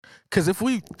Because if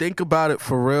we think about it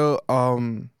for real,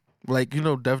 like,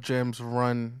 Def Jam's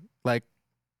run, like,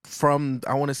 from,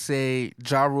 I want to say,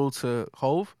 Ja Rule to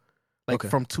Hove, like,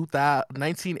 from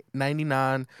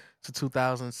 1999 to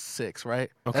 2006, right?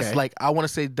 Okay. That's, like, I want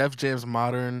to say Def Jam's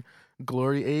modern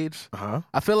glory age. Uh-huh.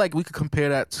 I feel like we could compare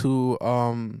that to...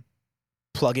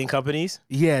 plug-in companies?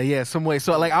 Yeah, some way.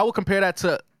 So, like, I would compare that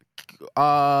to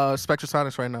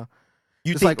Spectrasonics right now.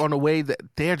 It's like on the way that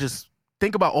they're just...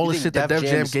 Think about all the shit that Def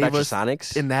Jam gave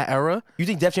us in that era. You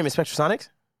think Def Jam is Spectrasonics?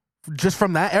 Just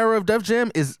from that era of Def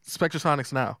Jam is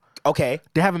Spectrasonics now. Okay.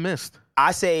 They haven't missed.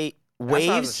 I say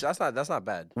Waves. That's not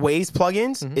bad. Waves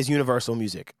plugins is Universal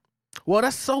Music. Well,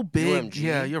 that's so big. UMG?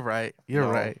 Yeah, you're right. You're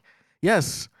right.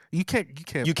 Yes. You can't.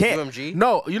 UMG?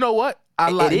 No, you know what?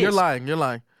 You're is. lying.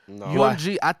 No.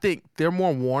 UMG, I think they're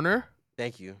more Warner.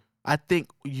 Thank you. I think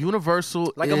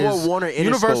Universal Like is... a more Warner Interscope.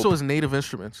 Universal is Native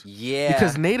Instruments. Yeah.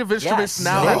 Because Native Instruments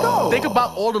now... There you go. Think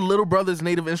about all the Little Brothers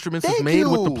Native Instruments is Thank made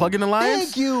with the you. plug-in alliance.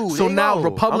 Thank you. So There you now go.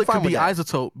 Republic I'm could fine be with that.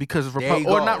 Isotope because... There you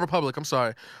Or go. not Republic, I'm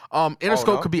sorry. Interscope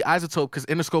no? could be Isotope because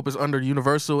Interscope is under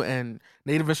Universal and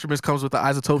Native Instruments comes with the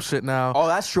Isotope shit now. Oh,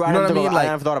 that's true. You know what I mean? I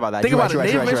never thought about that. Think You're about right,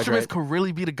 it. you're Native right, Instruments could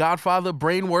really be the Godfather.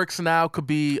 Brainworks now could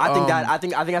be... I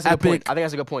think that's a good point. Epic. I think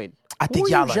that's a good point. I think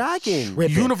Who y'all are you are jacking?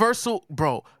 tripping. Universal,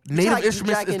 bro. Native you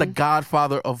Instruments is the jacking-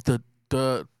 Godfather of the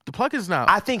plugins now.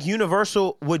 I think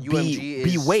Universal would UMG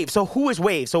be is- Waves. So who is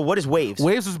Waves? So what is Waves?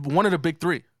 Waves is one of the big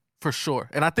three for sure,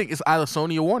 and I think it's either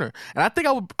Sony or Warner. And I think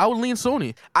I would lean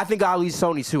Sony. I think I'll leave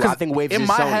Sony too. 'Cause I think Waves in is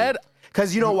my Sony. head-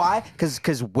 Because you know why?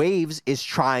 Because Waves is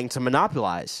trying to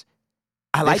monopolize.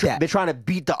 I like that. They're trying to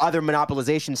beat the other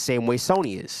monopolization same way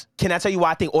Sony is. Can I tell you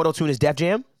why I think Auto-Tune is Def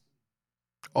Jam?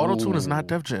 Auto-Tune is not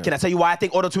Def Jam. Can I tell you why I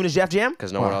think Auto-Tune is Def Jam?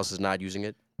 Because no one else is not using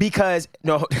it. Because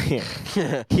no,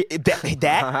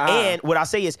 that and what I'll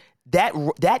say is that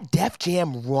Def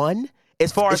Jam run,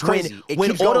 as far It's as crazy. It when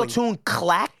keeps going. Auto-Tune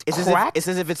cracked, It's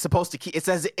as if it's supposed to keep. It's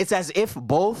as if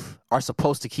both are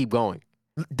supposed to keep going.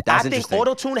 That's I think interesting.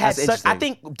 Auto-Tune had That's such. I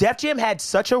interesting. think Def Jam had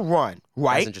such a run,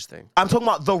 right? That's interesting. I'm talking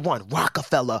about the run.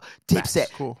 Rockefeller,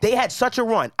 Dipset. Cool. They had such a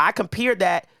run. I compared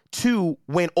that to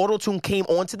when Auto-Tune came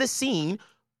onto the scene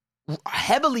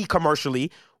heavily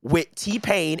commercially with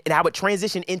T-Pain and how it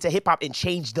transitioned into hip-hop and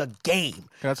changed the game.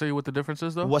 Can I tell you what the difference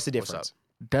is though? What's the difference?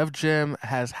 Def Jam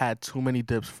has had too many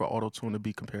dips for Auto-Tune to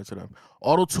be compared to them.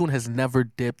 Auto-Tune has never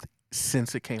dipped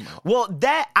since it came out. Well,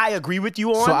 that I agree with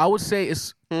you on. So I would say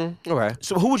it's Okay.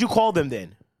 So who would you call them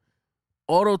then?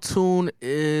 Auto-Tune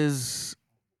is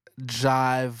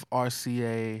Jive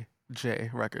RCA J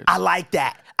Records. I like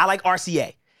that. I like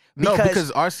RCA. No,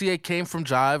 because RCA came from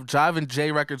Jive. Jive and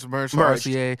J Records merged for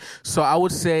RCA. So I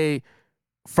would say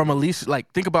from Alicia,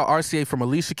 like think about RCA from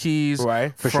Alicia Keys,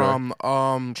 Right, for from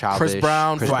Chris Childish,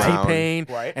 Brown, Chris from Brown. T-Pain,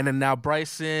 Right. and then now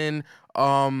Bryson,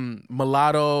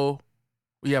 Mulatto,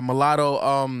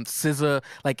 SZA.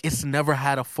 Like it's never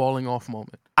had a falling off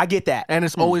moment, I get that. and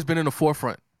it's always been in the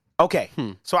forefront. Okay,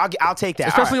 so I'll take that.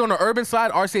 Especially on the urban side,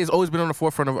 RCA has always been on the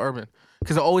forefront of urban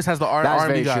because it always has the That's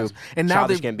R&B very guys. true. And now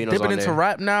Childish they're Gambino's dipping on into there.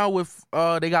 rap now with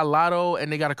they got Lotto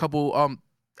and they got a couple.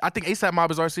 I think ASAP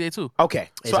Mob is RCA too. Okay,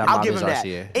 so A$AP I'll Mob give is him that.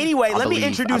 RCA. Anyway, I let me believe.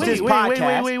 introduce I this Wait,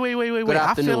 podcast. wait. Good I feel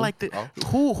afternoon. like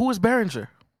Oh. who is Behringer?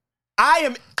 I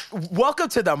am welcome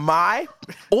to the My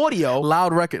Audio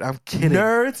Loud record. I'm kidding.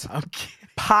 Nerds I'm kidding.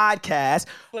 podcast.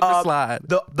 Flip the slide.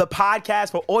 The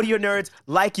podcast for audio nerds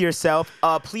like yourself.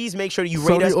 Please make sure you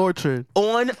rate Sony us Orchard.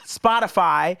 on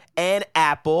Spotify and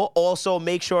Apple. Also,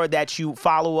 make sure that you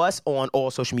follow us on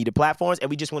all social media platforms. And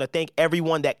we just want to thank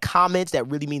everyone that comments. That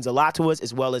really means a lot to us,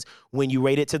 as well as when you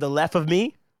rate it to the left of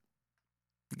me.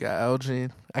 You got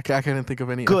Elgin. I couldn't think of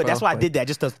any. Good. info. That's why I did that,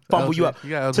 just to fumble you LG. up. You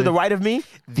got To the LG. right of me,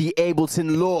 The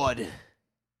Ableton Lord,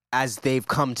 as they've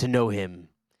come to know him,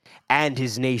 and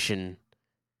his nation.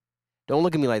 Don't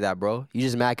look at me like that, bro. You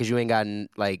just mad because you don't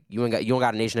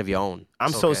got a nation of your own.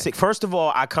 I'm It's so okay. sick. First of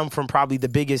all, I come from probably the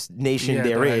biggest nation Yeah,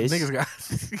 there dog. is. Niggas got.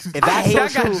 If that's Y'all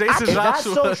so got true, Jason if that's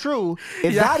Joshua. so true,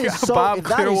 if Y'all that is got so, Bob if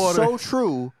that is Clearwater. so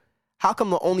true, how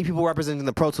come the only people representing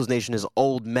the Pro Tools Nation is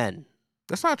old men?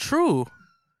 That's not true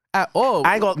at all.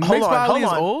 I ain't gonna Mixed by Ali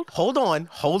is old. hold on,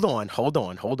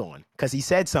 because he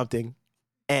said something,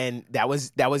 and that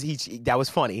was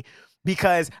funny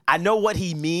because I know what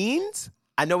he means.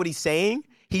 I know what he's saying.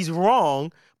 He's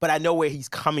wrong, but I know where he's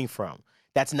coming from.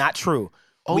 That's not true.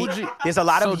 OG There's a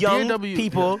lot so of young DAW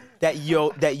people that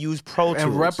use Pro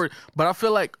Tools. and but I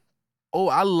feel like,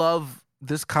 I love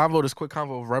this quick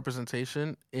convo of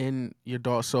representation in your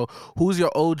DAW. So who's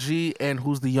your OG and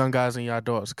who's the young guys in your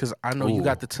DAWs? Because I know you Ooh.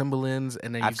 got the Timberlands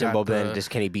and then you I've seen got both the, and just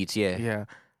Kenny Beats, yeah. yeah.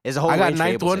 There's a whole I got range for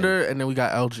Ninth Ableton. Wonder and then we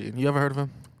got LG. You ever heard of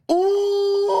him?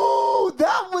 Ooh,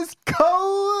 that was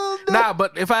cold. Nah,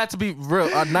 but if I had to be real,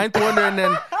 Ninth Wonder and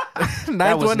then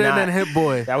Ninth Wonder and then Hit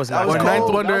Boy. That was not or cold. Ninth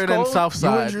Wonder That and was then cold.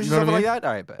 Southside. You know what I mean? Like that?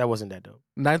 All right, bet. That wasn't that dope.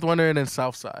 Ninth Wonder and then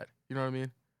Southside. You know what I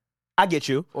mean? I get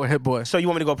you. Or Hit Boy. So you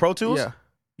want me to go Pro Tools? Yeah.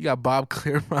 You got Bob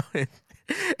Clearmountain.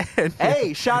 and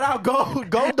Hey, shout out, go,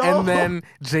 dog. and then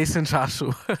Jason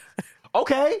Joshua.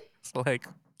 Okay. It's like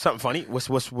Something funny? What's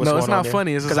no, going it's on not there?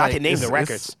 funny. It's Because just I like, can name the it's-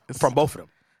 records it's- from both of them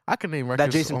I can name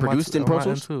records Jason on my- produced in on Pro my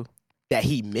Tools? end, too. that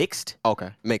he mixed. Okay,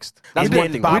 mixed. We That's did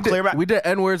one thing. Bob though. Clearmountain. We did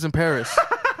N-words in Paris.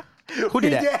 Who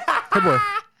did that? Hit Boy.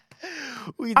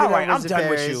 All right, I'm done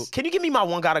with you. Can you give me my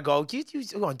one gotta go? You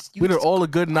We did all the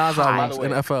good Nas By the albums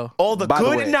way. in FL. all the By the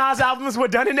good way. Nas albums were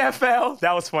done in FL.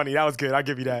 That was funny. That was good. I'll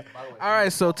give you that. All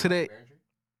right, so today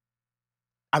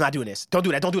I'm not doing this. Don't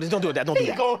do that. Don't do this. Don't do that. Don't do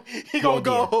that. He gonna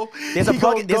go. There's a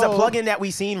plugin. There's a plugin that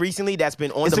we've seen recently that's been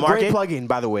on It's the a great market, plugin,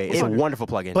 by the way. It's a wonderful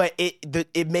plugin. but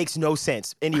it makes no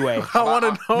sense. Anyway, I want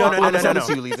to know. no. I'm sending it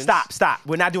to you, Levin. Stop.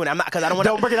 We're not doing it. I'm not because I don't want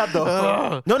to. Don't bring it up,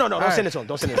 though. No. Don't right. send it to him.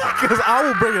 Don't send it to him. Because I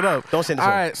will bring it up. Don't send it to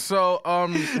All him. right, so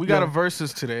we got a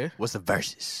versus today. What's the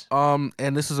verses?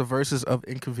 And this is a versus of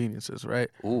inconveniences, right?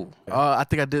 Ooh. I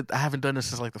haven't done this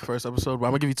since like the first episode, but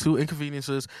I'm gonna give you 2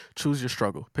 inconveniences. Choose your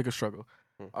struggle. Pick a struggle.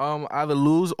 Either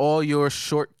lose all your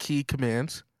short key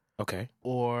commands Okay.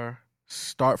 or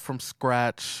start from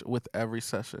scratch with every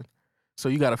session. So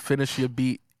you gotta finish your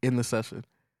beat in the session.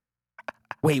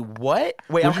 Wait, what?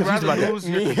 Wait, I'm Would you confused about rather that. lose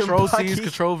Me your and control Bucky. C's,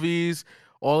 control V's,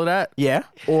 all of that, Yeah.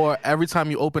 or every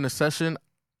time you open a session,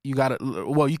 you gotta.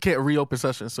 Well, you can't reopen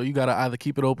sessions, so you gotta either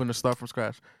keep it open or start from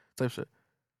scratch. Type shit.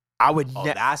 I would. Oh,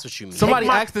 ne- that's what you mean. Somebody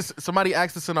my- asked this. Somebody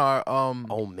asked this in our Oh,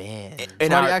 man. in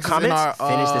somebody our asked us comments. in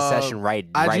our Finish the session right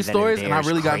IG then stories, and and I there.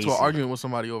 really It's got into an crazy. argument with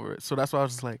somebody over it. So that's why I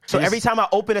was just like, So every time I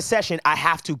open a session, I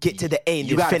have to get to the end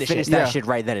You and gotta finish finish it. that Yeah. shit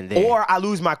right then and there. Or I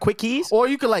lose my quick keys. or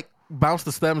you could like bounce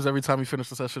the stems every time you finish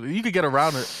the session. You could get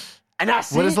around it. and I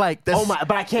see. But it's like, that's- oh my!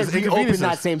 But I can't it's reopen inconveniences.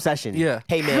 that same session. Yeah.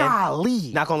 Hey man,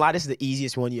 Golly. not gonna lie, this is the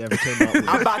easiest one you ever came up with.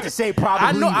 I'm about to say probably.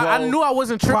 I bro. knew I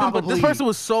wasn't tripping, but this Probably. person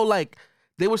was so like,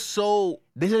 they were so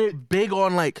big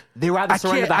on like, They rather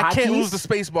surrender the hotkeys. I can't lose the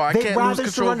space bar. I They can't rather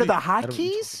lose control. surrender V. the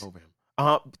hotkeys.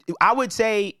 I would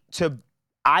say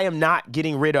I am not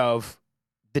getting rid of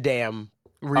the damn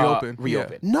Reopen.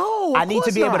 reopen. No, I need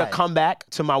to be able to not. come back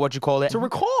to my what you call it. to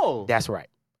recall. That's right.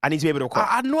 I need to be able to recall.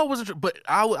 I knew I wasn't, but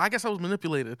I guess I was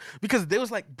manipulated because they was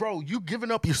like, bro, you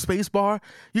giving up your space bar?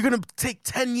 You're gonna take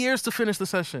 10 years to finish the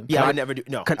session. yeah, I would never do.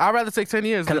 No. I'd rather take 10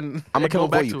 years than I'm go gonna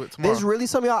back you. to it tomorrow. There's really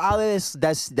some of y'all out there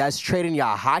that's trading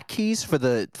y'all hotkeys for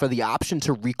the option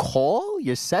to recall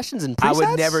your sessions and I presets.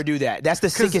 would never do that. That's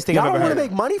the sickest thing Y'all I've don't ever want to heard.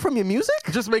 make money from your music.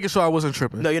 Just making sure I wasn't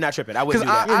tripping. No, you're not tripping. I Because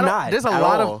wouldn't do that. You're I don't, not there's a at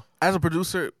lot all. of, as a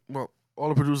producer, well, all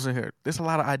the producers in here, there's a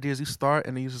lot of ideas you start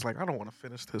and then you're just like, I don't want to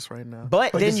finish this right now.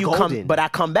 But then it's you golden. I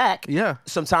come back Yeah.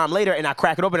 sometime later and I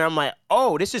crack it open and I'm like,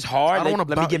 oh, this is I hard. don't Let want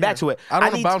to me get back to it. I don't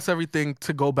want need to bounce everything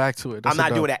to go back to it. I'm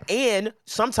not doing that. And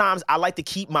sometimes I like to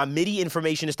keep my MIDI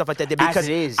information and stuff like that there As because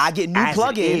it is. I get new As it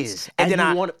plugins is. and then you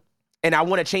I want.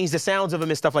 want to change the sounds of them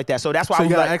and stuff like that. So that's why So I you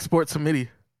was got to like, export to MIDI.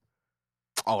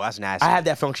 Oh, that's nasty. I have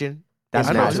that function. That's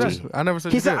I know, nasty. exactly. I never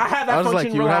said He you said, did. "I have that was function.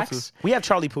 like, you would have relax." to. We have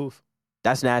Charlie Puth.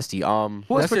 That's nasty. Who else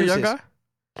That's your young produces?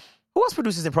 guy? Who else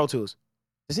produces in Pro Tools?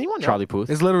 Does anyone know? Charlie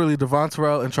Puth. It's literally Devon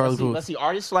Terrell and Charlie Puth. Let's see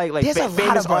artists like There's a lot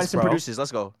famous of artists us, and bro. producers.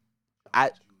 Let's go.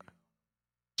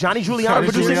 Johnny Giuliano Johnny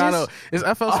produces. Giuliano. It's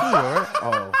FL Studio, right?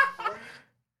 Oh.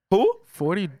 Who?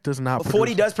 40 does not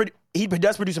 40 produce. he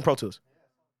does produce in Pro Tools.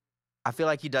 I feel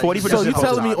like he does. 40 he So produces you Pro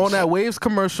telling me Tools. on that Waves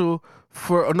commercial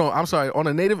for no, I'm sorry, on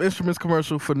a Native Instruments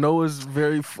commercial for Noah's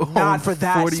very Not for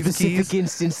that 40 specific keys.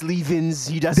 instance. Levens.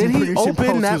 He doesn't Did he produce in Pro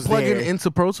open that Tools plugin there.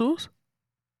 into Pro Tools?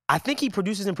 I think he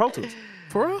produces in Pro Tools.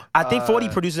 For real? I think 40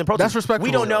 produces in Pro Tools. that's respectable.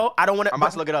 We don't know. I don't want to. I'm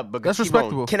about to look it up. But That's keep going.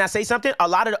 respectable. Can I say something? A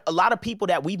lot of people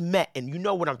that we've met, and you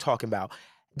know what I'm talking about,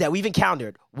 that we've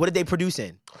encountered. What did they produce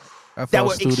in? FL That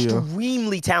were Studio.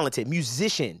 extremely talented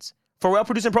musicians. Pharrell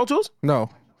producing Pro Tools? No,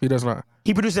 he does not.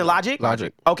 He produced in Logic?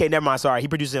 Logic. Okay, never mind. Sorry, he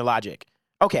produced in Logic.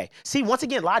 Okay. See, once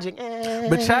again, Logic.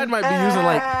 But Chad might be using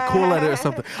like Cool Edit or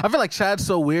something. I feel like Chad's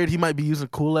so weird. He might be using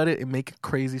Cool Edit and making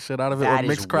crazy shit out of it That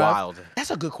or is Mixcraft. wild. That's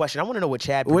a good question. I want to know what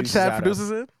Chad What produces. Chad out of. produces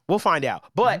it? We'll find out.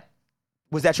 But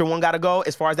was that your one gotta go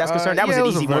as far as that's concerned? That was yeah, an it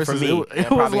was a easy one for versus. me. It was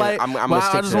probably like, I'm but gonna I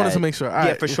stick just to wanted that. to make sure. All Yeah,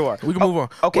 right, for sure. We can move on.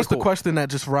 okay, What's cool. the question that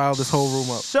just riled this whole room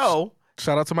up? So,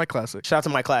 Shout out to my classic. shout out to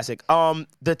my classic.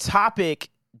 The topic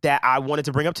that I wanted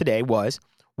to bring up today was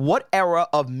what era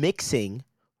of mixing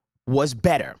was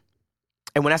better?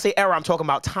 And when I say era, I'm talking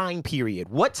about time period.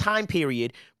 What time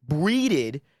period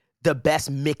breeded the best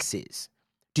mixes?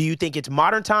 Do you think it's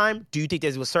modern time? Do you think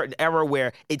there's a certain era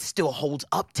where it still holds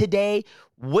up today?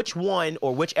 Which one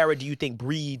or which era do you think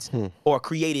breeds or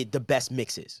created the best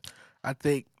mixes? I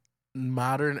think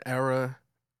modern era,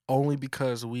 only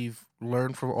because we've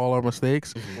learned from all our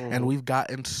mistakes and we've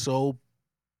gotten so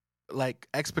like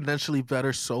exponentially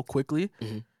better so quickly.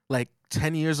 Like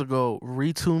 10 years ago,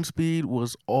 retune speed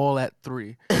was all at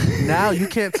 3. Now you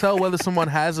can't tell whether someone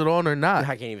has it on or not.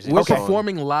 I can't even see We're what's on.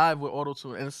 performing live with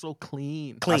auto-tune, and it's so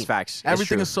clean. That's facts.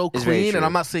 Everything is so It's very clean, true. and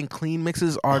I'm not saying clean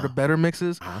mixes are the better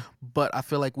mixes, but I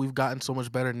feel like we've gotten so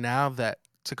much better now that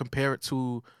to compare it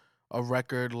to a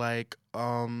record like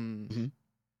Something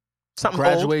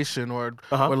Graduation or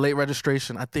Late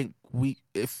Registration, I think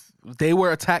if they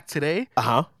were attacked today,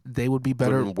 they would be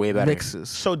better, way better mixes.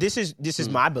 So this is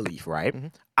my belief, right?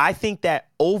 I think that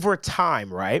over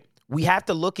time, right, we have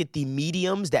to look at the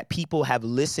mediums that people have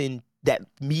listened, the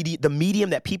medium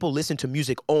that people listen to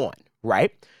music on,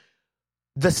 right?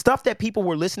 The stuff that people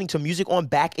were listening to music on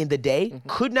back in the day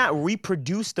could not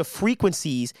reproduce the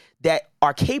frequencies that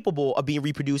are capable of being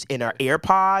reproduced in our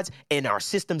AirPods, in our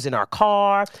systems in our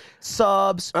car,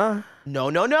 subs.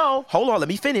 No. Hold on, let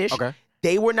me finish. Okay.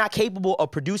 They were not capable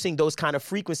of producing those kind of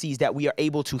frequencies that we are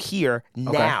able to hear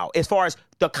now, as far as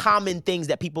the common things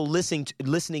that people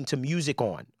listening to music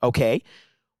on, okay?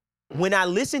 When I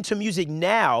listen to music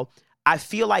now, I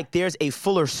feel like there's a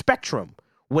fuller spectrum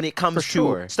when it comes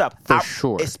to stuff. For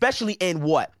sure. Especially in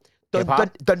what?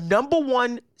 Hip-hop? The number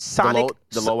one sonic...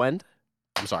 The low end?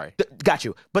 I'm sorry. Got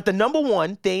you. But the number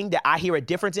one thing that I hear a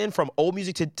difference in from old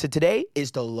music to today is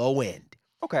the low end.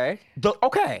 Okay.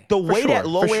 The way that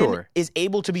low end is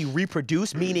able to be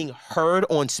reproduced, meaning heard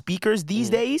on speakers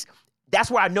these days, that's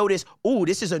where I notice,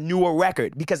 this is a newer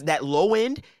record, because that low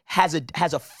end has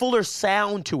a fuller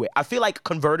sound to it. I feel like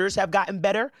converters have gotten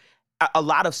better. A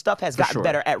lot of stuff has gotten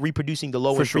better at reproducing the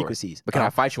low end frequencies. But can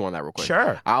I fight you on that real quick?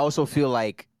 Sure. I also feel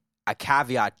like a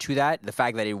caveat to that, the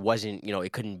fact that it wasn't,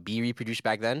 it couldn't be reproduced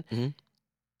back then.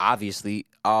 Obviously,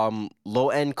 low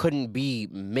end couldn't be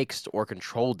mixed or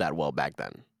controlled that well back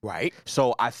then. Right.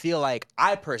 So I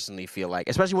personally feel like,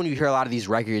 especially when you hear a lot of these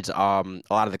records, a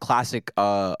lot of the classic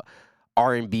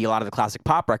R&B, a lot of the classic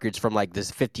pop records from like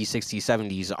this 50s, 60s,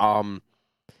 70s,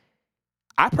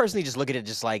 I personally just look at it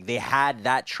just like they had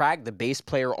that track, the bass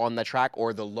player on the track,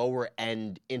 or the lower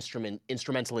end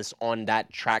instrumentalist on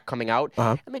that track coming out,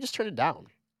 and they just turned it down.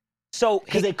 So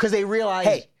because they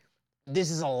realized,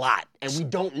 this is a lot, and we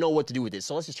don't know what to do with this,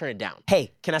 so let's just turn it down.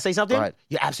 Hey, can I say something? Go ahead.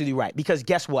 You're absolutely right. Because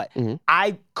guess what?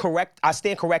 I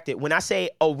stand corrected. When I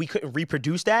say, we couldn't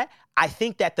reproduce that, I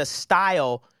think that the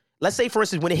style, let's say, for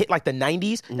instance, when it hit like the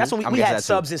 90s, that's when we had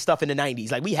subs and stuff in the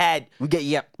 90s. Like we had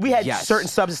certain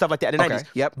subs and stuff like that in the 90s.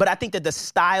 Yep. But I think that the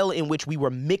style in which we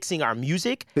were mixing our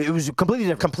music, it was completely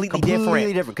different.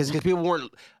 Completely different. Because people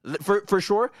weren't, for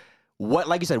sure,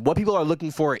 like you said, what people are looking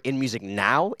for in music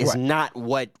now is not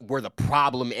what were the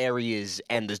problem areas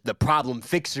and the problem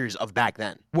fixers of back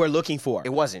then. we're looking for.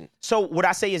 It wasn't. So what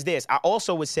I say is this. I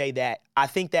also would say that I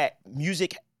think that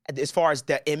music, as far as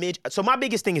the image, so my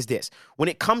biggest thing is this. When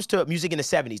it comes to music in the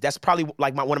 70s, that's probably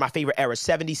like one of my favorite eras.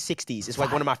 70s, 60s. It's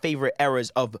like one of my favorite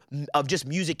eras of just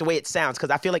music, the way it sounds, because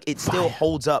I feel like it still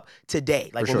holds up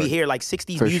today. Like when we hear like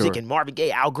 60s music and Marvin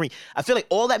Gaye, Al Green, I feel like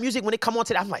all that music, when it come on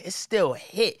to that, I'm like, it's still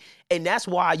hit. And that's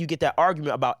why you get that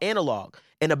argument about analog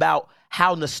and about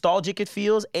how nostalgic it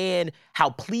feels and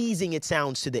how pleasing it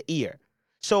sounds to the ear.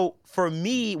 So for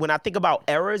me, when I think about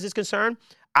eras is concerned,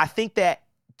 I think that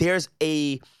there's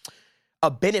a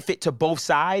benefit to both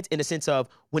sides in the sense of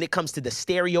when it comes to the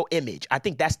stereo image. I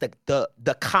think that's the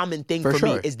common thing for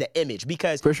me is the image.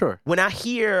 Because when I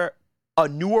hear a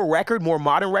newer record, more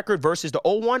modern record versus the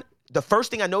old one, the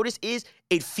first thing I notice is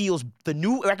the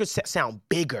new records sound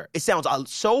bigger. It sounds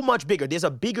so much bigger. There's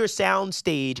a bigger sound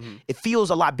stage. It feels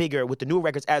a lot bigger with the new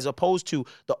records as opposed to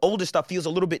the older stuff feels a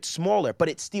little bit smaller, but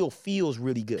it still feels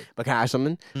really good. But can I ask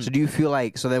something? So do you feel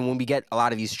like, so then when we get a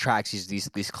lot of these tracks,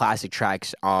 these classic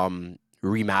tracks,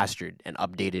 remastered and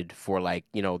updated for like,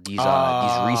 these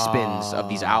respins of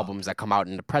these albums that come out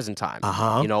in the present time,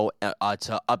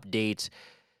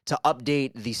 to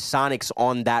update the sonics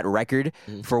on that record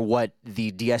for what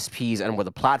the DSPs and what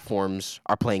the platforms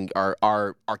are playing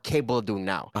are capable of doing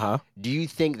now. Do you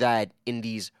think that in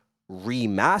these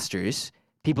remasters,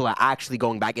 people are actually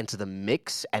going back into the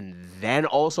mix and then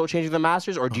also changing the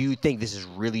masters, or do you think this is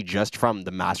really just from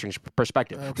the mastering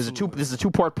perspective? This is a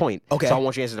two-part point. Okay. So I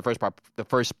want you to answer the first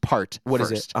part. What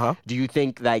first. Is it? Do you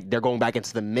think that they're going back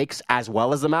into the mix as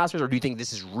well as the masters, or do you think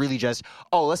this is really just,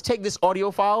 let's take this audio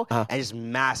file and just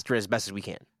master it as best as we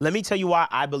can? Let me tell you why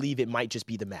I believe it might just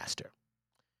be the master.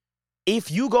 If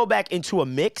you go back into a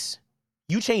mix,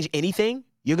 you change anything,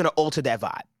 you're gonna alter that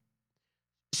vibe.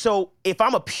 So if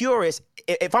I'm a purist,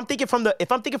 if I'm thinking from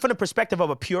the perspective of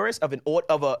a purist, of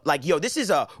a like, yo, this is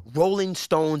a Rolling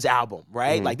Stones album,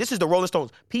 right? Like, this is the Rolling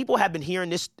Stones. People have been hearing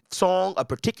this song a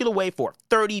particular way for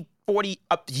 30, 40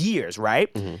 years, right?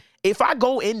 If I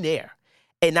go in there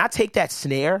and I take that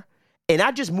snare and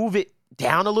I just move it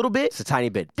down a little bit, It's a tiny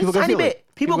bit. People gonna feel it.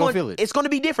 People gonna feel it. It's gonna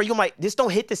be different. You're like, this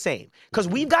don't hit the same. Because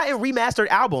we've gotten remastered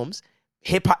albums,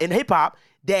 hip hop,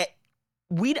 that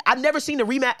I've never seen a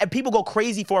remaster, and people go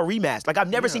crazy for a remaster. Like, I've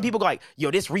never seen people go like,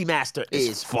 yo, this remaster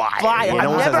is fire. Yeah, I've never no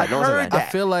one says heard that. that. I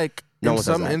feel like No in one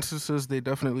says some that. instances they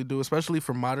definitely do, especially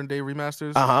for modern day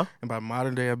remasters. And by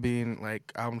modern day, I mean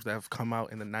like albums that have come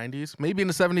out in the 90s. Maybe in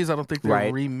the 70s, I don't think they're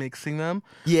Right. remixing them.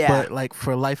 Yeah. But like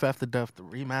for Life After Death, the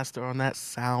remaster on that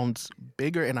sounds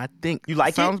bigger, and I think You like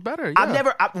it sounds it? better.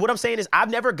 What I'm saying is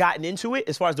I've never gotten into it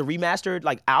as far as the remastered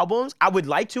like albums. I would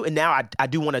like to, and now I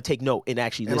do want to take note and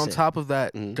actually And listen. on top of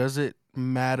that, does it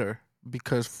matter?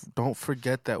 Because don't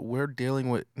forget that we're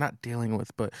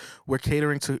but we're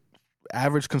catering to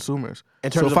average consumers.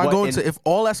 In So terms if of I what- go in- into, if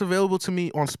all that's available to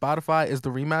me on Spotify is the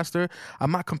remaster,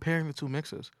 I'm not comparing the two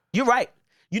mixes. You're right.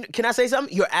 Can I say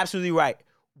something? You're absolutely right.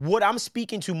 What I'm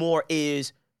speaking to more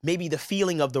is maybe the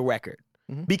feeling of the record.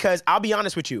 Because I'll be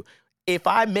honest with you, if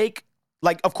I make,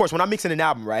 like, of course, when I'm mixing an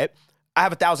album, right, I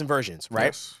have 1,000 versions, right?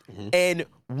 Yes. And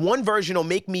one version will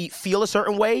make me feel a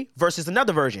certain way versus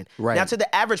another version. Right. Now, to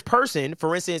the average person,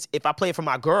 for instance, if I play it for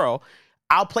my girl,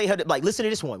 I'll play her, like, listen to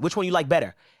this one. Which one you like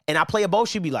better? And I play it both,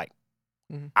 she'd be like,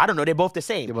 I don't know, they're both the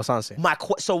same. They both sound the same.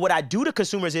 So what I do to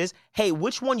consumers is, hey,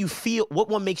 which one you feel, what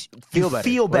one makes you Feel better.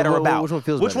 feel better What- about? which one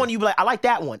feels Which better? one you be like, I like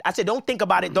that one. I said, don't think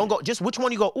about it. Don't go, just which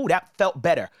one you go, ooh, that felt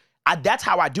better. That's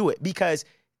how I do it, because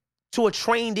to a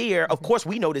trained ear, of course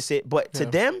we notice it, but to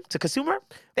them, to consumer,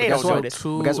 they Guess don't what? notice.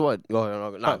 But guess what? Go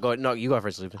ahead. No, you go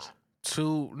first, Lucas.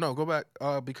 Go back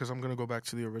because I'm gonna go back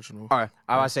to the original. All right.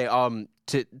 I want to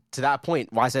say, to that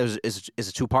point, why I said it is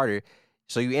a two-parter.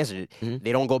 So you answered it.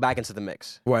 They don't go back into the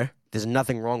mix. Right. There's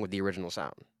nothing wrong with the original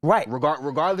sound. Right.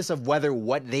 Regardless of whether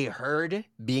what they heard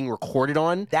being recorded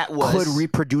on was- could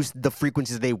reproduce the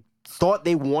frequencies they thought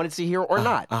they wanted to hear or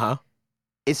not.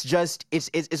 It's just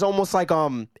it's almost like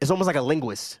a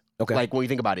linguist. Okay. Like when you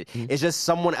think about it, it's just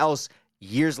someone else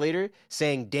years later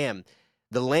saying, "Damn,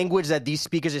 the language that these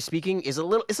speakers are speaking is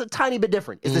it's a tiny bit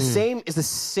different. It's the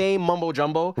same mumbo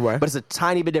jumbo, Right. but it's a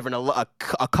tiny bit different.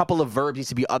 A couple of verbs needs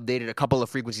to be updated, a couple of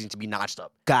frequencies need to be notched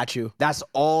up. Got you. That's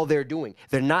all they're doing.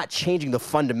 They're not changing the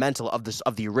fundamental of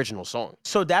the original song.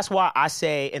 So that's why I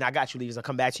say, and I got you, leaders, I'll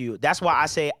come back to you. That's why I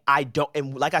say I don't,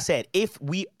 and like I said,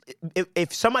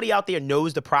 if somebody out there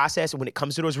knows the process when it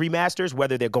comes to those remasters,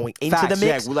 whether they're going into Facts, the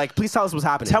mix, yeah, like please tell us what's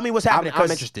happening. tell me what's happening. I'm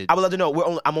 'cause interested. I would love to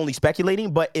know. I'm only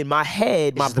speculating, but in my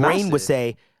head, my just the brain would master.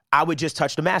 say I would just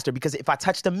touch the master, because if I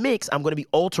touch the mix, I'm going to be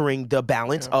altering the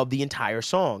balance of the entire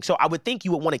song. So I would think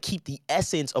you would want to keep the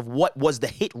essence of what was the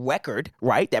hit record,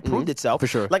 right? That proved itself. For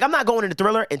sure. Like, I'm not going into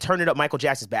Thriller and turning up Michael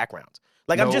Jackson's backgrounds.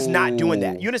 Like, I'm just not doing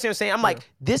that. No. You understand what I'm saying? I'm like,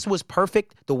 this was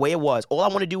perfect the way it was. All I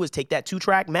want to do is take that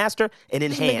 2-track master and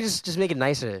enhance. Just make it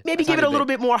nicer. Maybe give it a little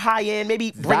bit more high end.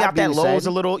 Maybe bring That out that being lows said-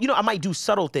 a little. You know, I might do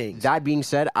subtle things. That being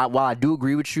said, while I do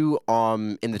agree with you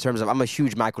in the terms of, I'm a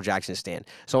huge Michael Jackson stan.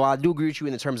 So while I do agree with you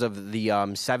in the terms of the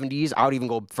 70s, I would even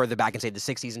go further back and say the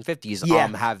 60s and 50s Yeah.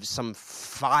 have some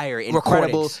fire,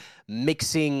 incredible Recordings.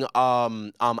 mixing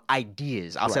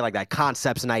ideas. I'll say it like that,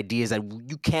 concepts and ideas that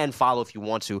you can follow if you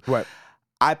want to. Right.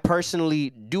 I personally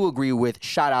do agree with,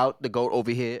 shout out the GOAT over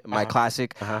here, Mike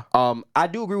Classic. I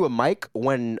do agree with Mike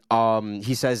when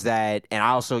he says that, and I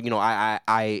also,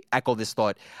 I echo this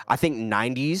thought. I think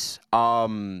 90s,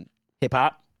 Hip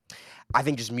hop. I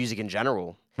think just music in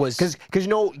general. Was- Because you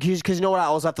know what, I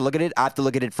also have to look at it? I have to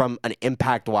look at it from an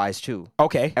impact-wise too.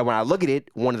 Okay. And when I look at it,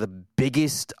 one of the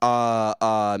biggest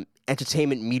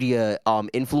entertainment media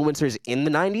influencers in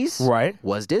the 90s Right.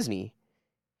 was Disney.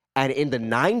 And in the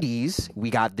 90s, we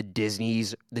got the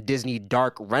Disney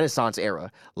dark Renaissance era,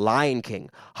 Lion King,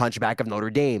 Hunchback of Notre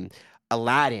Dame,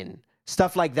 Aladdin,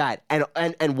 stuff like that.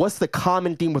 And what's the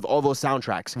common theme with all those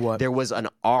soundtracks? What? There was an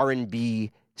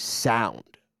R&B sound.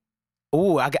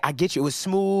 Oh, I get you. It was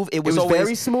smooth. It It was was always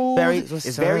very smooth.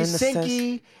 It's very Sun, the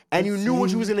synchy, and you knew what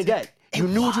you was gonna get. You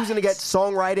knew what you was gonna get,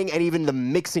 songwriting and even the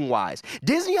mixing wise.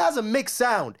 Disney has a mixed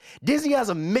sound. Disney has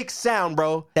a mixed sound,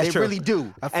 bro. That's they true. really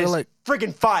do. I And feel it's like-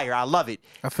 freaking fire. I love it.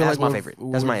 I feel That's like my favorite.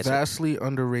 That's we're my answer. vastly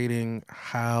underrating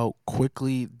how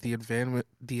quickly the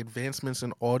advancements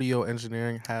in audio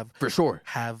engineering have For sure.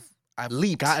 have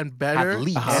Leaped. gotten better, Have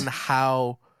leaped. and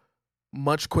how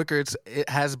much quicker it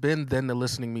has been than the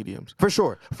listening mediums. For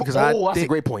sure. Because that's a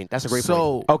great point. That's a great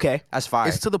point. Okay. That's fire.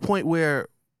 It's to the point where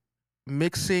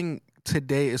mixing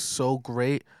today is so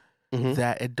great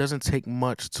that it doesn't take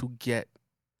much to get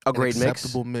a great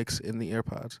acceptable mix in the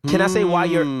AirPods. Can I say why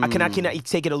can I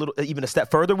take it even a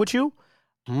step further with you?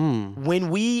 When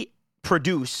we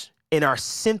produce in our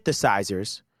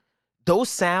synthesizers, those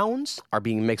sounds are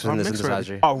being mixed with the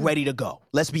synthesizer. Are ready to go.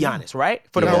 Let's be honest, right?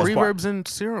 For the most part. Reverbs and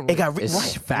Serum. It got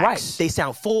facts. Right. They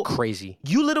sound full. Crazy.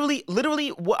 You literally,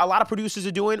 what a lot of producers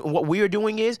are doing, what we are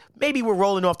doing is maybe we're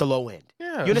rolling off the low end.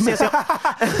 Yeah. You understand?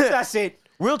 That's it.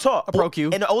 Real talk. A Pro Q.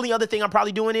 And the only other thing I'm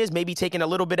probably doing is maybe taking a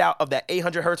little bit out of that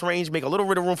 800 hertz range, make a little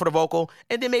bit of room for the vocal,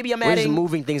 and then maybe I'm We're adding. just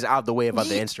moving things out the way of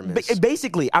other instruments.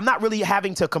 Basically, I'm not really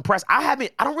having to compress. I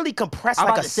don't really compress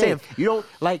like a synth. You don't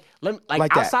like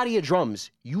outside of your drums.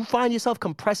 You find yourself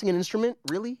compressing an instrument?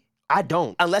 Really? I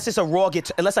don't. Unless it's a raw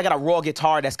guitar. Unless I got a raw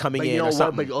guitar that's coming in or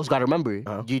something. But you also got to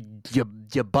remember,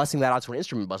 you're busting that out to an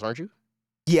instrument bus, aren't you?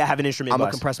 Yeah, I have an instrument. I'm bus.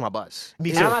 gonna compress my bus.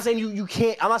 Me too. And I'm not saying you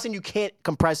can't. I'm not saying you can't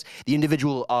compress the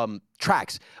individual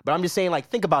tracks, but I'm just saying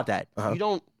think about that. You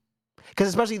don't, because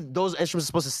especially those instruments are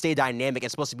supposed to stay dynamic and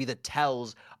supposed to be the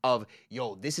tells of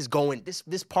this is going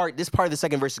this part of the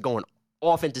second verse is going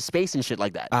off into space and shit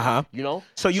like that. You know.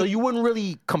 So you wouldn't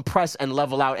really compress and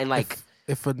level out and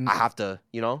if I have to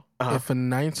if a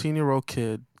 19-year-old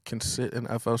kid can sit in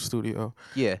FL Studio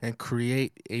and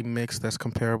create a mix that's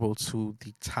comparable to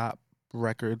the top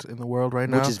records in the world right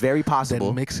now, which is very possible.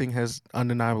 Then mixing has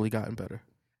undeniably gotten better.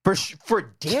 For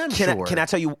damn sure. Can I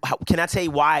tell you? Can I tell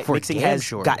you why mixing has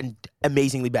gotten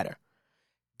amazingly better?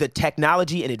 The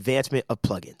technology and advancement of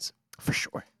plugins, for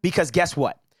sure. Because guess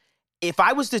what? If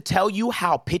I was to tell you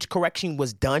how pitch correction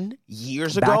was done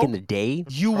years ago, back in the day,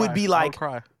 you would be like,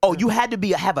 "Oh, you had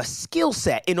to have a skill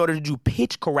set in order to do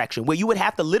pitch correction." Where you would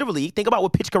have to literally think about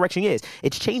what pitch correction is.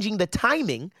 It's changing the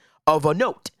timing of a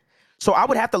note. So I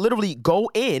would have to literally go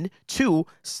in to,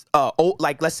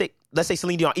 let's say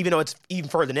Celine Dion, even though it's even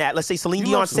further than that. Let's say Celine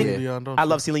Dion sing. I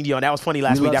love Celine Dion. That was funny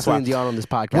last week. That's why Celine Dion on this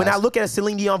podcast. When I look at a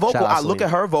Celine Dion vocal, I look at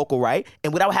her vocal, right?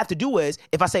 And what I would have to do is,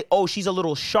 if I say, "Oh, she's a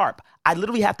little sharp," I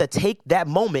literally have to take that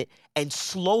moment and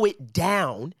slow it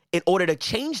down in order to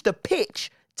change the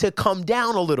pitch to come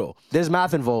down a little. There's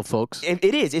math involved, folks. It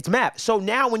is. It's math. So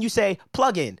now when you say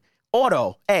plug-in,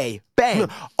 auto, bang.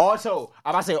 Auto. I'm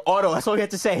about to say auto. That's all you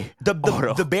have to say.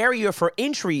 The barrier for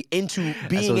entry into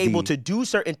being able to do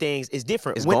certain things is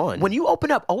different. It's gone. When you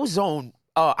open up Ozone,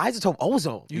 Isotope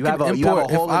Ozone, you have a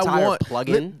whole entire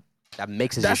plugin that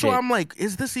mixes your shit. That's why I'm like,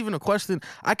 is this even a question?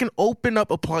 I can open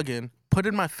up a plugin, put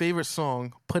in my favorite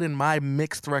song, put in my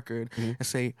mixed record, and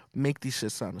say, make these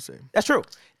shit sound the same. That's true,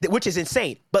 which is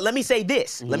insane. But let me say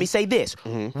this.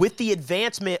 With the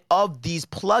advancement of these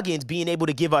plugins being able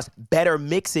to give us better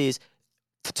mixes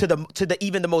to the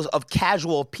even the most of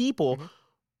casual people,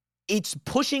 it's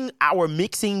pushing our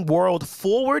mixing world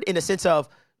forward in the sense of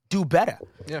do better.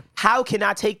 Yeah. How can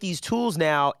I take these tools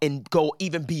now and go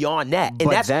even beyond that? And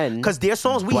but that's because there's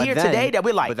songs we hear today that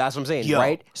we're like, but that's what I'm saying,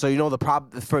 right? So the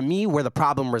problem for me, where the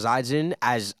problem resides in,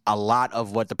 as a lot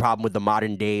of what the problem with the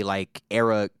modern day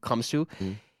era comes to,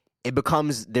 it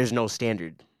becomes there's no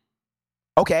standard.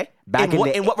 Okay. In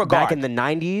what regard? Back in the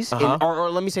 90s, or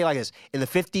let me say it like this: in the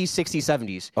 50s, 60s,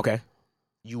 70s. Okay.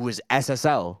 You was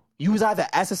SSL. You was either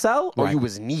SSL or you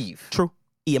was Neve. True.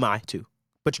 EMI too.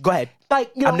 But go ahead. I'm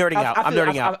nerding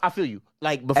out. I feel you.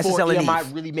 Like before SSL and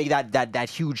EMI really made that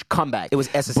huge comeback. It was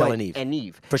SSL and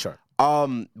Neve. For sure.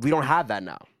 We don't have that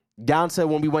now. Down to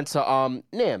when we went to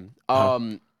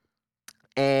NAMM.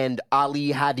 And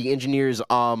Ali had the engineers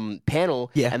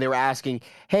panel, and they were asking,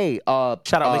 "Hey,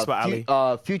 shout out Mixed by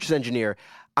Ali, Futures engineer.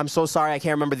 I'm so sorry, I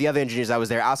can't remember the other engineers that was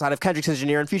there outside of Kendrick's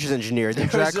engineer and Futures engineer.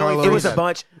 It was a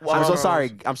bunch. I'm so sorry.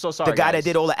 The guy that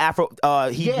did all the Afro,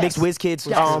 he mixed WizKid's.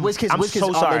 WizKid's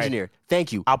so sorry. Engineer.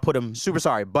 Thank you. I'll put him. Super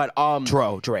sorry, but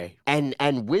Dre, and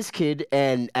WizKid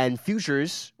and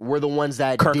Futures were the ones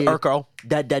that did Urko.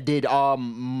 that did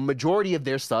majority of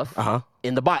their stuff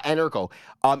in the box, and Urko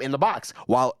in the box,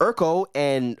 while Urko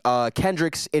and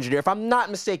Kendrick's engineer, if I'm not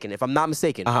mistaken,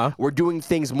 were doing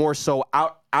things more so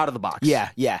out of the box. Yeah.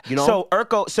 You know? So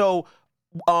Urko,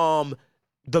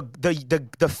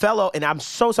 the fellow, and I'm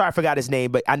so sorry I forgot his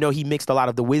name, but I know he mixed a lot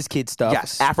of the WizKid stuff.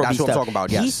 Yes, Afrobeat that's what stuff. I'm talking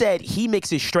about. Yes. He said he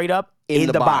mixes straight up in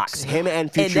the box. Him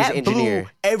and Futures and that engineer.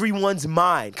 blew everyone's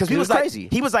mind because It was crazy.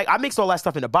 He was like, I mixed all that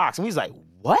stuff in the box, and we was like,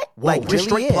 what? Like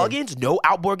just really? straight plugins, no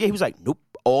outboard gear. He was like, nope,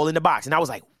 all in the box, and I was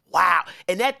like, wow.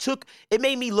 And it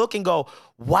made me look and go,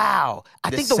 wow.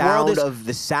 I think the world is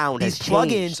the sound. These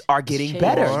plugins are getting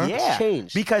better. Yeah,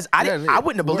 changed because I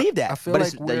wouldn't have believed that. I feel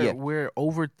like we're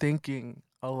overthinking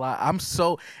a lot.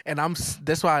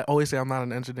 That's why I always say I'm not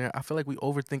an engineer. I feel like we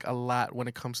overthink a lot when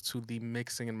it comes to the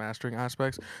mixing and mastering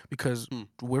aspects because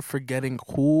we're forgetting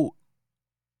who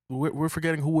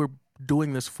we're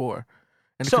doing this for.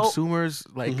 And the consumers,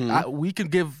 like, we can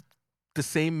give the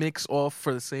same mix off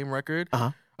for the same record.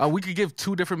 We could give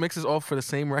 2 different mixes off for the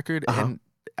same record, and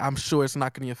I'm sure it's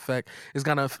not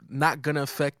gonna not gonna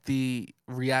affect the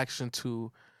reaction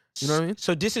to, you know what I mean?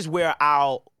 So this is where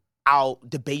I'll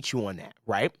debate you on that,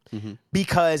 right?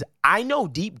 Because I know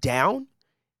deep down,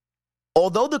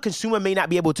 although the consumer may not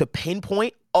be able to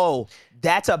pinpoint, oh,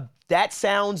 that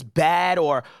sounds bad,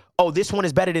 or oh, this one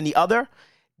is better than the other.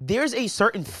 There's a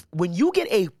certain when you get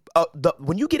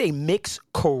a mix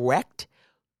correct.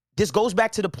 This goes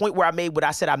back to the point where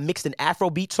I said I mixed an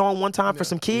Afrobeat song one time for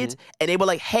some kids, and they were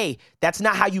like, "Hey, that's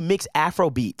not how you mix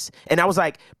Afrobeats." And I was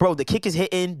like, "Bro, the kick is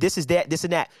hitting. This is that. This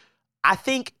and that." I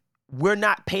think we're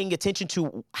not paying attention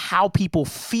to how people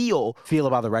feel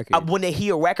about the record when they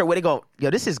hear a record where they go, yo,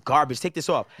 this is garbage, take this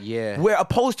off. Yeah. Where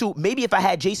opposed to maybe if I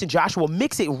had Jason Joshua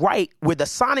mix it right where the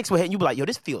Sonics were hitting, you'd be like, yo,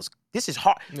 this is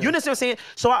hard. Yeah. You understand what I'm saying?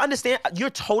 So I understand. You're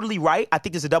totally right. I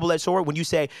think it's a double-edged sword when you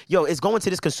say, yo, it's going to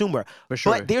this consumer. For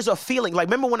sure. But there's a feeling. Like,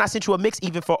 remember when I sent you a mix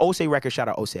even for Osei record? Shout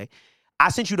out Osei. I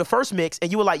sent you the first mix,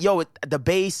 and you were like, yo, the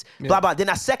bass, blah, blah. Then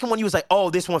that second one, you was like, oh,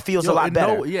 this one feels a lot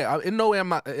better. In no way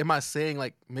am I saying,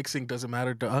 like, mixing doesn't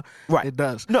matter. Duh. Right. It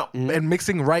does. No. And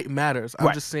mixing right matters.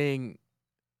 I'm just saying,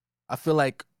 I feel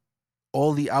like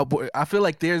I feel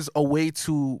like there's a way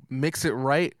to mix it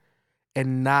right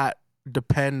and not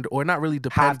really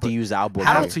depend. Have to use outboard.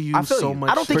 Have to use so much.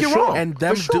 I don't think you're wrong. And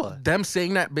them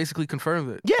saying that basically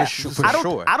confirms it. Yeah, for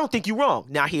sure. I don't think you're wrong.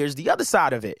 Now here's the other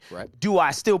side of it. Right. Do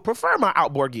I still prefer my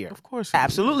outboard gear? Of course.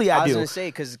 Absolutely, I do. I was gonna say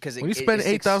because when you spend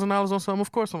 $8,000 on something,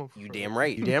 of course I'm. You damn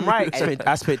right. You damn right.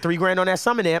 I spent $3,000 on that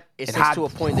Summit amp. It's to a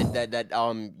point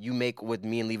that you make with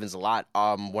me and Levens a lot.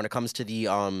 When it comes to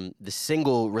the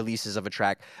single releases of a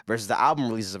track versus the album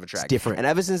releases of a track. It's different. And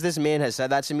ever since this man has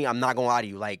said that to me, I'm not gonna lie to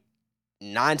you. Like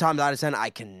 9 times out of 10,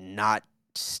 I cannot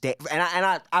stand.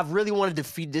 And I've really wanted to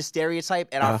defeat this stereotype,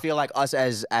 and I feel like us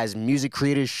as music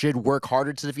creators should work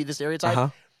harder to defeat the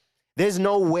stereotype. There's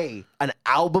no way an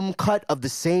album cut of the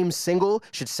same single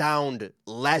should sound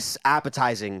less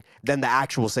appetizing than the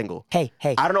actual single. Hey.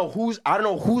 I don't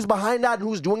know who's behind that and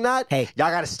who's doing that. Hey. Y'all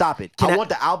gotta stop it. I want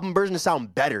the album version to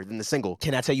sound better than the single.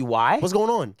 Can I tell you why? What's going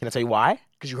on? Can I tell you why?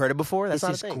 Because you heard it before? That's not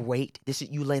a This is thing. great.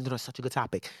 You landed on such a good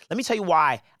topic. Let me tell you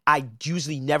why I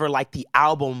usually never like the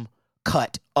album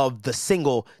cut of the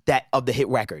single of the hit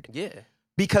record. Yeah.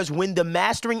 Because when the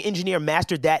mastering engineer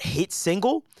mastered that hit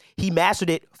single, he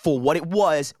mastered it for what it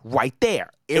was right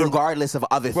there. Regardless of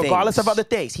other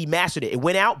things. He mastered it. It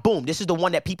went out, boom. This is the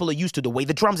one that people are used to, the way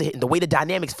the drums are hitting, the way the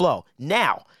dynamics flow.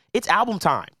 Now, it's album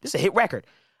time. This is a hit record.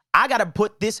 I got to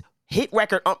put this hit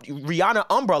record, Rihanna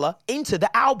umbrella, into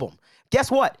the album.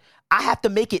 Guess what? I have to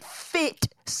make it fit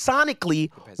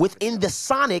sonically within the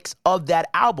sonics of that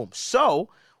album. So,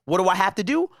 what do I have to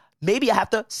do? Maybe I have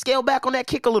to scale back on that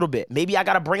kick a little bit. Maybe I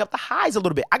got to bring up the highs a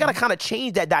little bit. I got to kind of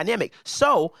change that dynamic.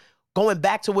 So, going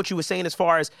back to what you were saying as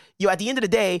far as, at the end of the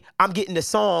day, I'm getting the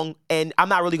song and I'm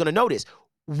not really going to notice.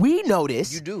 We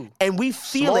notice. You do. And we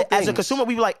feel Small it as a things. consumer.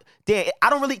 We be like, damn, I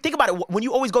don't really think about it. When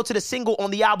you always go to the single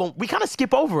on the album, we kind of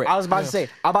skip over it. I was about to say,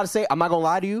 I'm not gonna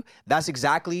lie to you. That's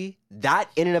exactly that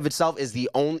in and of itself is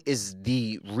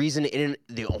the reason in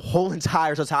the whole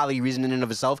entire totality reason in and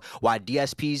of itself why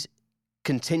DSPs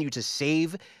continue to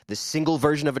save the single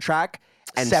version of a track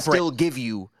and still give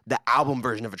you the album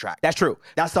version of a track. That's true.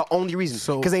 That's the only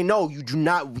reason. Because they know you do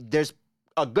not. There's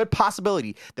a good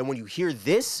possibility that when you hear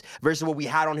this versus what we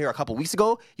had on here a couple weeks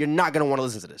ago, you're not going to want to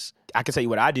listen to this. I can tell you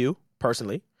what I do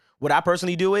personally. What I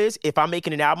personally do is if I'm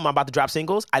making an album, I'm about to drop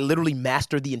singles, I literally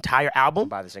master the entire album.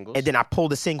 Buy the singles. And then I pull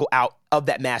the single out of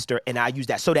that master and I use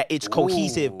that so that it's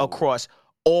cohesive across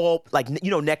all,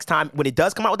 next time when it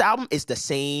does come out with the album, it's the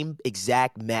same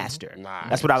exact master.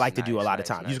 That's what I like to do a lot of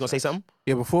times. You was going to say something?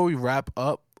 Yeah, before we wrap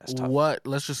up,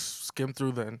 let's just skim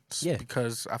through then. Yeah.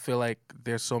 Because I feel like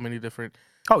there's so many different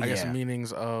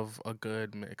meanings of a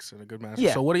good mix and a good master.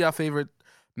 Yeah. So what are y'all favorite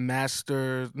mixed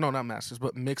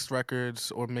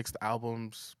records or mixed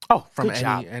albums from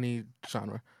any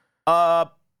genre?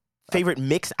 Favorite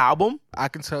mixed album? I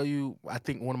can tell you, I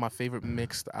think one of my favorite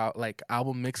mixed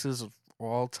album mixes of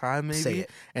all time, maybe. Say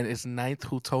it. And it's Ninth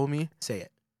Who Told Me. Say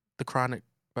it. The Chronic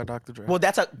by Dr. Dre. Well,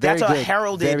 that's a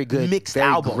heralded mixed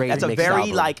album. That's a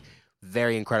very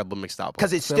very incredible mixed album.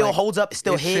 Because it still holds up, it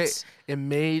still hits. It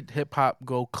made hip hop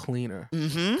go cleaner.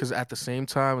 Because at the same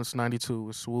time, it's 92,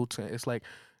 it's Wu-Tang. It's like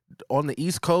on the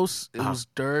East Coast, it was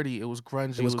dirty. It was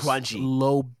grungy. It was grungy.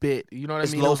 Low bit. You know what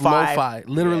I mean? Lo-fi. It was lo-fi.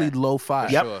 Literally lo-fi.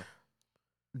 Yep. Sure.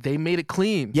 They made it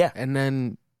clean. Yeah. And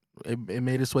then it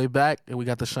made its way back, and we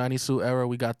got the shiny suit era.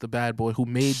 We got the bad boy who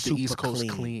made Super the East Coast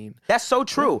clean. That's so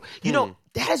true. You know,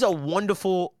 that is a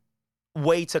wonderful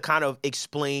way to kind of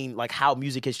explain like how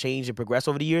music has changed and progressed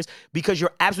over the years, because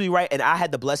you're absolutely right. And I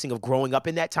had the blessing of growing up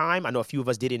in that time. I know a few of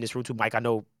us did in this room too. Mike, I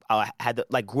know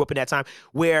grew up in that time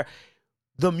where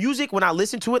the music, when I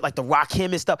listened to it, like the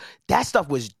Rakim and stuff, that stuff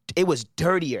was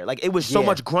dirtier. Like it was so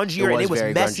much grungier, and it was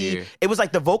messy. Grungier. It was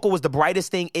like the vocal was the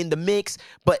brightest thing in the mix,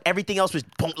 but everything else was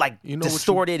like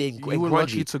distorted and You were grungy.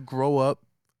 lucky to grow up,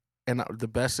 and the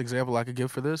best example I could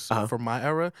give for this, from my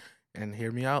era, and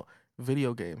hear me out,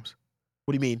 video games.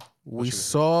 What do you mean? We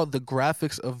saw the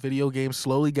graphics of video games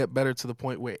slowly get better to the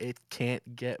point where it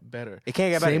can't get better. It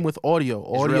can't get better. Same with audio.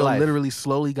 real Audio life. literally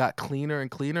slowly got cleaner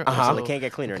and cleaner. It until can't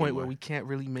get cleaner the point anymore. where we can't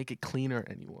really make it cleaner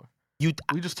anymore. You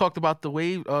We just talked about the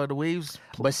waves.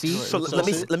 But see, so let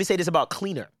me say this about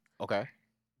cleaner. Okay.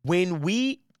 When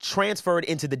we transferred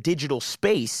into the digital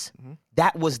space,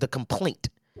 that was the complaint,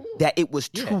 that it was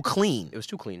too clean. It was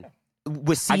too clean.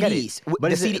 With I get it. CDs,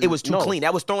 But it was too no. clean.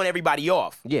 That was throwing everybody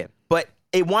off. Yeah. But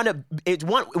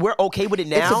we're okay with it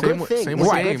now. It's a good thing. Same It's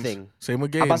with a good games. thing. Same with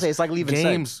I'm games. about to say it's like leaving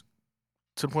games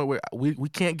to the point where we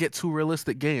can't get too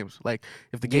realistic games. Like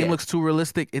if the game Yeah. looks too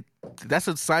realistic, that's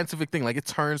a scientific thing. Like it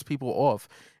turns people off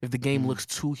if the game looks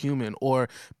too human. Or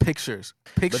pictures.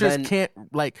 Pictures then- can't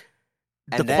like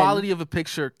the and then quality of a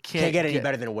picture Can't get any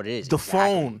better than what it is. The Exactly.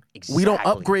 phone. We don't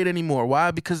Exactly. upgrade anymore.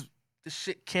 Why? Because the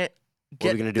shit can't What are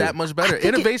we get gonna do? that much better.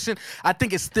 Innovation, I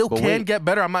think it still But can wait. get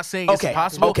better. I'm not saying Okay, it's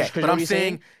impossible, okay. but I'm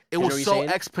saying it Know was what so you're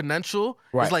saying? exponential.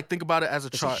 Right. It's like, think about it as a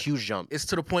It's chart. a huge jump. It's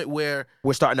to the point where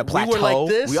We're starting to plateau. we were like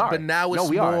this, We are. but now it's No,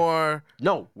 we are. more.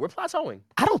 No, we're plateauing.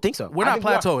 I don't think so. We're I not think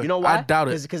we are. plateauing. You know why? I doubt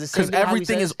it. Because the same thing how he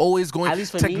everything says- is always going. at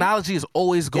least for me, Technology is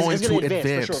always going It's to gonna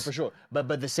advance. for sure.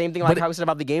 But the same thing like how we said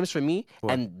about the games for me,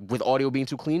 and with audio being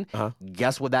too clean,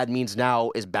 guess what that means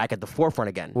now is back at the forefront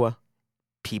again. What?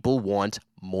 People want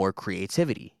more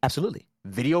creativity. Absolutely.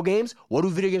 Video games? What do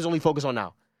video games only focus on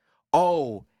now?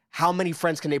 Oh, how many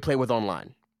friends can they play with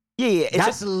online? Yeah.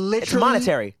 That's literally it's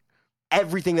monetary.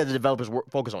 everything that the developers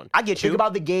focus on. I get you. Think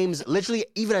about the games, literally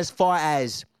even as far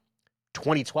as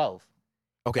 2012.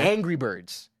 Okay. Angry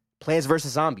Birds, Plants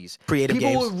vs. Zombies. Creative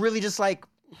People games. were really just like,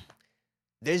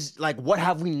 there's like, what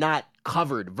have we not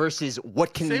covered versus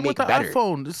what can Same we with make the better?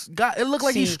 iPhone. It looked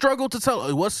like he See- struggled to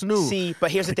tell what's new. See, but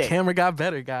here's the the thing. camera got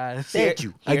better, guys. Thank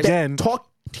you. Again.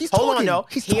 He's Hold talking. on, though.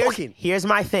 He's here's, talking. Here's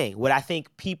my thing. What I think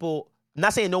people, I'm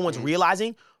not saying no one's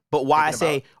realizing, but why I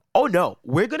Thinking say, oh no,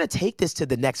 we're going to take this to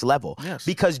the next level. Yes.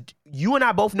 Because you and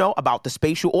I both know about the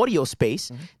spatial audio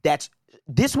space.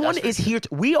 This one is here.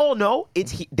 We all know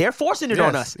they're forcing it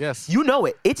on us. Yes. You know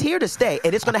it. It's here to stay,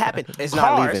 and it's going to happen. It's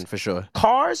not leaving for sure.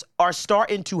 Cars are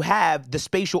starting to have the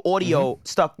spatial audio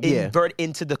stuff Yeah. invert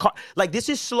into the car. Like this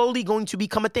is slowly going to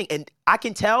become a thing, and I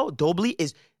can tell Dolby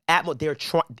is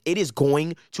Atmos. It is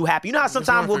going to happen. You know how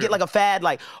sometimes we'll get like a fad,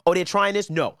 like, oh, they're trying this.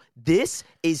 No, this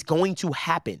is going to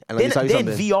happen. And let me tell you then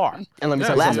something. VR. And let me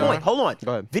tell you Last something. point. Hold on.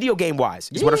 Go ahead. Video game wise,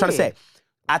 is what I'm trying to say.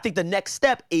 I think the next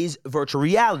step is virtual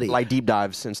reality. Like deep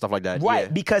dives and stuff like that. Right,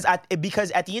 Yeah. because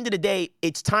at the end of the day,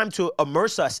 it's time to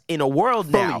immerse us in a world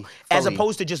now, as fully.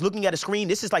 opposed to just looking at a screen.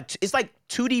 This is like it's like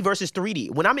 2D versus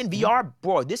 3D. When I'm in VR,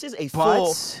 bro, this is a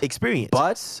full experience.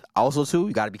 But also too,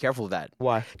 you got to be careful of that.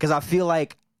 Why? Because I feel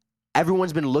like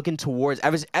everyone's been looking towards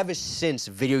ever since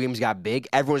video games got big.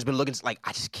 Everyone's been looking like,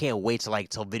 I just can't wait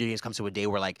till video games come to a day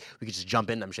where like we could just jump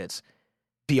in them shits.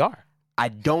 VR. I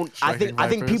think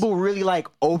Vipers. people really like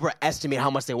overestimate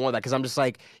how much they want that, because I'm just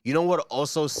like, you know what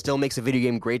also still makes a video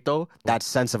game great though? That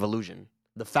sense of illusion.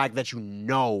 The fact that you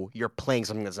know you're playing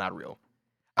something that's not real.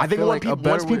 I think feel when like a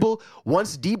better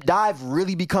once deep dive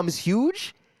really becomes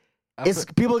huge,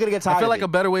 people are gonna get tired. I feel like of a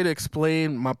better way to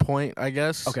explain my point, I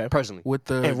guess. Okay. personally. With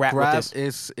the And rap with grab,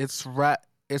 this.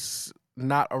 it's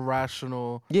not a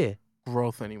rational Yeah.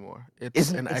 growth anymore. It's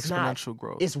It's- an it's not. exponential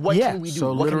growth. It's what Yeah. can we do?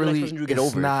 So What can the next literally, person do to get it's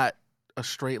over it? not a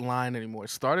straight line anymore. It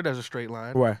started as a straight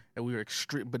line, Right. and we were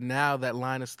extreme, but now that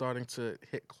line is starting to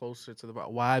hit closer to the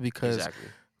bottom. Why? Because Exactly.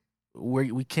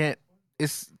 we can't.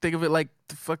 Think of it like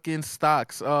the fucking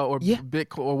stocks or Yeah.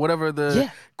 Bitcoin or whatever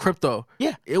the crypto.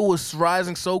 Yeah. It was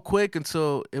rising so quick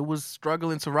until it was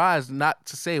struggling to rise. Not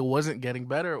to say it wasn't getting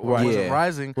better or Right. it wasn't Yeah.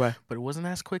 rising, Right. but it wasn't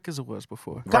as quick as it was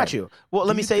before. Got you. Well,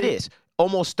 let Do me you say think- this.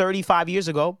 Almost 35 years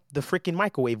ago, the freaking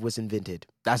microwave was invented.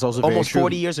 That's also very Almost true.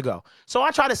 40 years ago. So I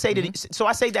try to say so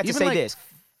I say that to Even say like this.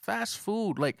 fast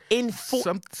food, like In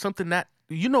something that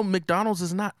McDonald's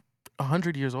is not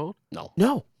 100 years old. No.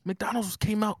 No. McDonald's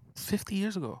came out 50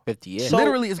 years ago. 50 years. So-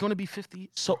 Literally, it's going to be 50.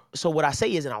 So what I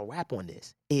say is, and I'll wrap on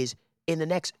this, is in the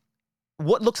next,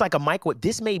 what looks like a microwave,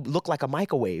 this may look like a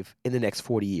microwave in the next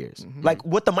 40 years. Mhm. Like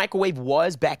what the microwave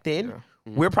was back then,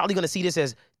 Yeah. we're probably going to see this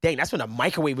as, dang, that's when the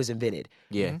microwave was invented.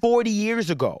 Yeah. 40 years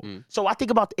ago. Mm. So I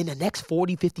think about in the next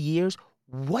 40, 50 years,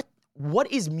 what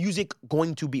is music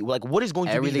going to be? Like, what is going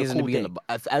to Everything's be the going to cool be thing? in the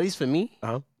box. At least for me,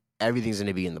 Uh-huh. everything's going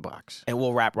to be in the box. And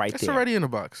we'll wrap right It's there. already in the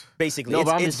box. Basically, No, it's,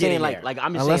 but I'm it's just saying, getting like, there. like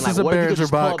I'm just Unless saying, it's like, a what if you Behringer could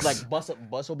just pull up, box. like,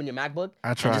 bust open your MacBook, I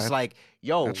and tried. just like,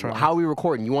 yo, I tried. how are we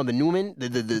recording? You want the Neumann, the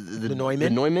Neumann? the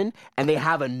Neumann, and they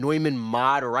have a Neumann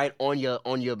mod right on your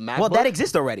MacBook. Well, that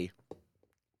exists already.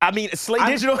 I mean, Slate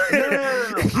Digital.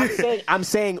 No. I'm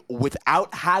saying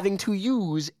without having to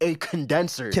use a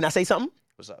condenser. Can I say something?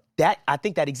 What's up? I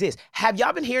think that exists. Have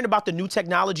y'all been hearing about the new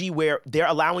technology where they're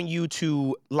allowing you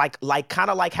to like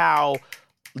kind of like how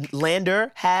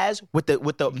Lander has with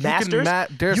the masters?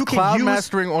 There's you can cloud use-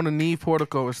 mastering on the Neve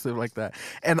Portico and stuff like that.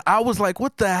 And I was like,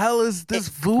 what the hell is this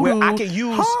voodoo? where I can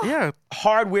use Yeah.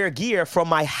 hardware gear from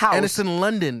my house, And it's in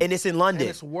London. and it's in London. And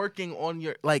it's working on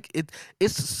your, like,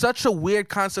 it's such a weird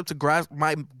concept to grasp.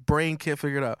 My brain can't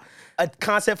figure it out. A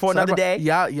concept for another day.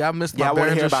 Y'all missed Yeah, my I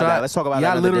wanna Behringer hear about shot. that. Let's talk about that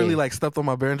Y'all another literally day. like stepped on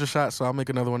my Behringer shot, so I'll make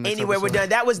another one next Anyway, we're episode. done.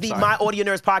 That was the My Audio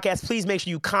Nerds podcast. Please make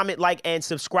sure you comment, like, and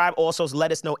subscribe. Also,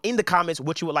 let us know in the comments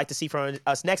what you would like to see from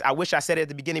us next. I wish I said it at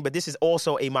the beginning, but this is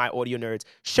also a My Audio Nerds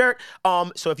shirt.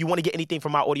 So if you want to get anything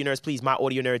from My Audio Nerds, please,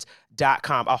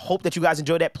 myaudionerds.com. I hope that you guys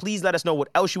enjoyed that. Please let us know what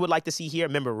else you would like to see here.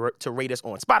 Remember to rate us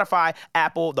on Spotify,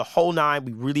 Apple, the whole nine.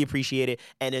 We really appreciate it.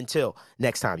 And until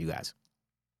next time, you guys.